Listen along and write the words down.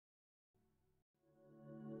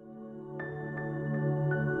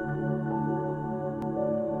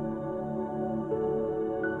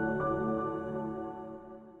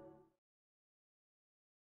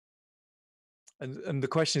And the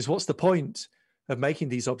question is, what's the point of making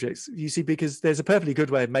these objects? You see, because there's a perfectly good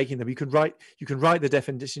way of making them. You can write the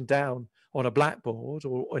definition down on a blackboard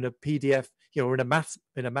or in a PDF, or in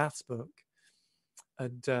a maths book,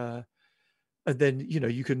 and then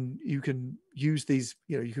you can use these.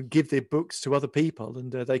 You can give the books to other people,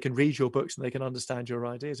 and they can read your books and they can understand your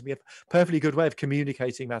ideas. And we have a perfectly good way of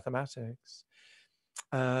communicating mathematics.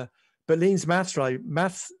 But Lean's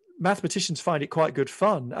mathematicians find it quite good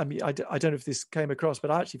fun. I mean, I don't know if this came across,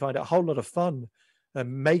 but I actually find it a whole lot of fun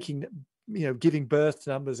making, giving birth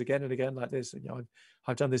to numbers again and again like this.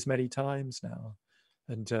 I've done this many times now,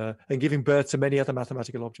 and giving birth to many other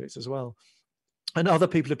mathematical objects as well. And other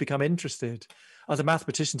people have become interested. Other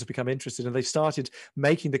mathematicians have become interested, and they've started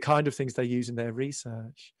making the kind of things they use in their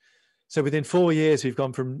research. So within 4 years, we've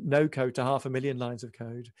gone from no code to 500,000 lines of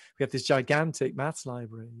code. We have this gigantic maths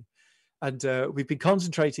library. And we've been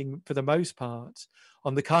concentrating, for the most part,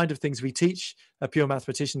 on the kind of things we teach a pure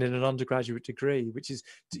mathematician in an undergraduate degree, which is,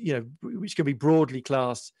 which can be broadly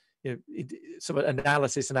classed, sort of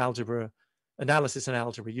analysis and algebra,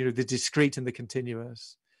 the discrete and the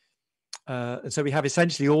continuous. And so we have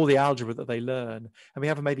essentially all the algebra that they learn, and we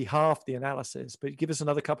have maybe half the analysis, but give us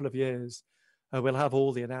another couple of years, we'll have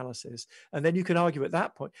all the analysis. And then you can argue at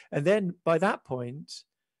that point. And then by that point,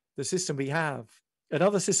 the system we have, and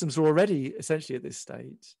other systems are already essentially at this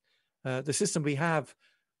state, the system we have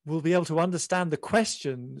will be able to understand the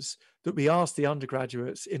questions that we ask the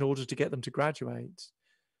undergraduates in order to get them to graduate.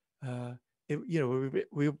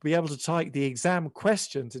 We'll be able to type the exam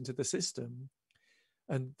questions into the system,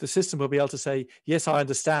 and the system will be able to say, yes, I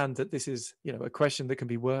understand that this is, a question that can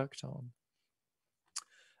be worked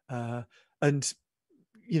on. And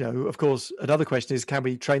of course, another question is, can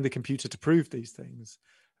we train the computer to prove these things?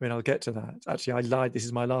 I mean, I'll get to that. Actually, I lied. This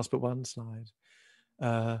is my last but one slide.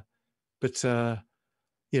 We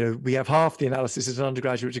have half the analysis as an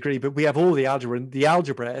undergraduate degree, but we have all the algebra. And the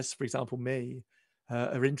algebraists, for example, me,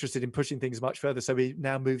 are interested in pushing things much further. So we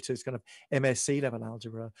now move to this kind of MSc level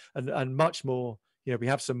algebra and much more. We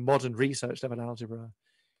have some modern research level algebra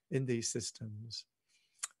in these systems.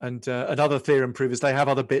 And other theorem provers, they have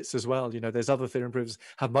other bits as well. There's other theorem provers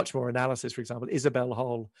have much more analysis. For example, Isabelle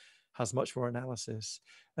Hall has much more analysis,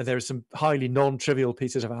 and there are some highly non-trivial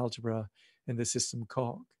pieces of algebra in the system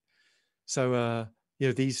Coq. So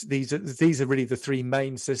these are really the three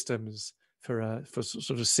main systems for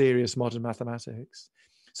sort of serious modern mathematics.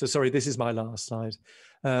 So sorry, this is my last slide.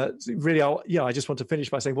 Really, I just want to finish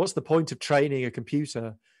by saying, what's the point of training a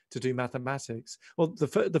computer to do mathematics? Well,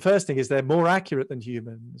 the first thing is they're more accurate than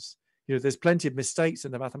humans. There's plenty of mistakes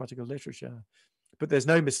in the mathematical literature, but there's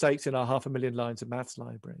no mistakes in our 500,000 lines of maths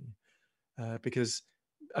library, because,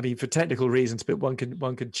 I mean, for technical reasons, but one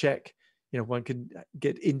can check, one can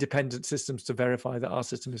get independent systems to verify that our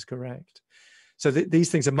system is correct. So these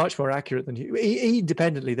things are much more accurate than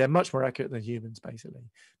independently. They're much more accurate than humans, basically,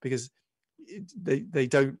 because they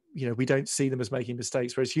don't, we don't see them as making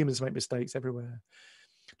mistakes, whereas humans make mistakes everywhere.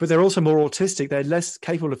 But they're also more autistic. They're less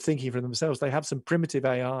capable of thinking for themselves. They have some primitive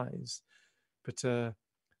AIs, but they're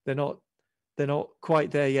not quite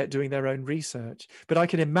there yet doing their own research. But I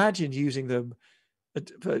can imagine using them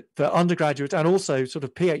for undergraduate and also sort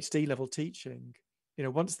of PhD level teaching.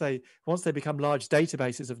 Once they become large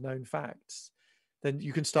databases of known facts, then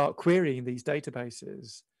you can start querying these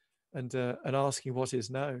databases and asking what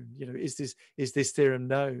is known. Is this theorem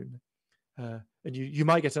known? And you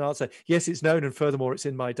might get an answer, yes, it's known, and furthermore, it's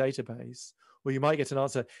in my database. Or you might get an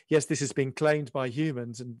answer, yes, this has been claimed by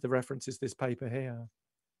humans, and the reference is this paper here.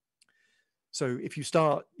 So if you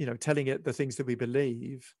start, telling it the things that we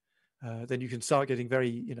believe, then you can start getting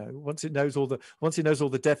very, once it knows all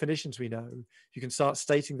the definitions we know, you can start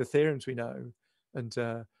stating the theorems we know, and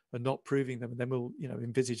not proving them, and then we'll,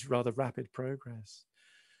 envisage rather rapid progress.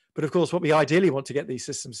 But of course, what we ideally want to get these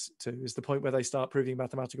systems to is the point where they start proving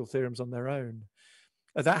mathematical theorems on their own.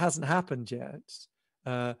 That hasn't happened yet.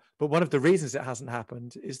 But one of the reasons it hasn't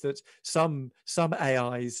happened is that some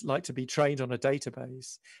AIs like to be trained on a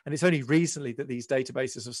database. And it's only recently that these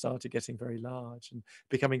databases have started getting very large and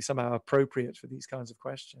becoming somehow appropriate for these kinds of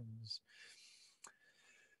questions.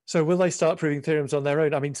 So will they start proving theorems on their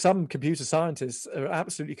own? I mean, some computer scientists are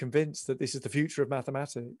absolutely convinced that this is the future of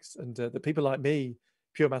mathematics, and that people like me,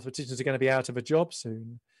 pure mathematicians, are going to be out of a job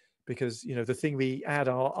soon, because, the thing we add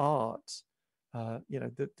our art,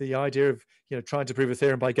 the idea of, trying to prove a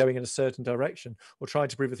theorem by going in a certain direction, or trying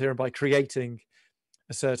to prove a theorem by creating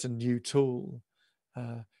a certain new tool.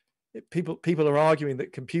 People are arguing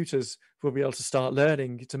that computers will be able to start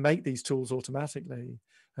learning to make these tools automatically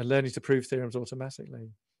and learning to prove theorems automatically.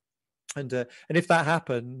 And if that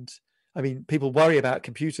happened, I mean, people worry about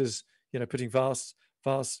computers, putting vast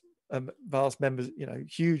members,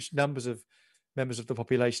 huge numbers of members of the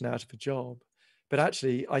population out of a job. But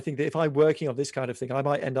actually, I think that if I'm working on this kind of thing, I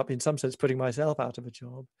might end up in some sense putting myself out of a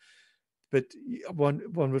job. But one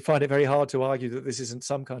would find it very hard to argue that this isn't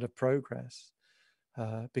some kind of progress,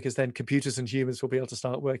 because then computers and humans will be able to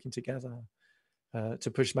start working together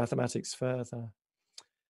to push mathematics further.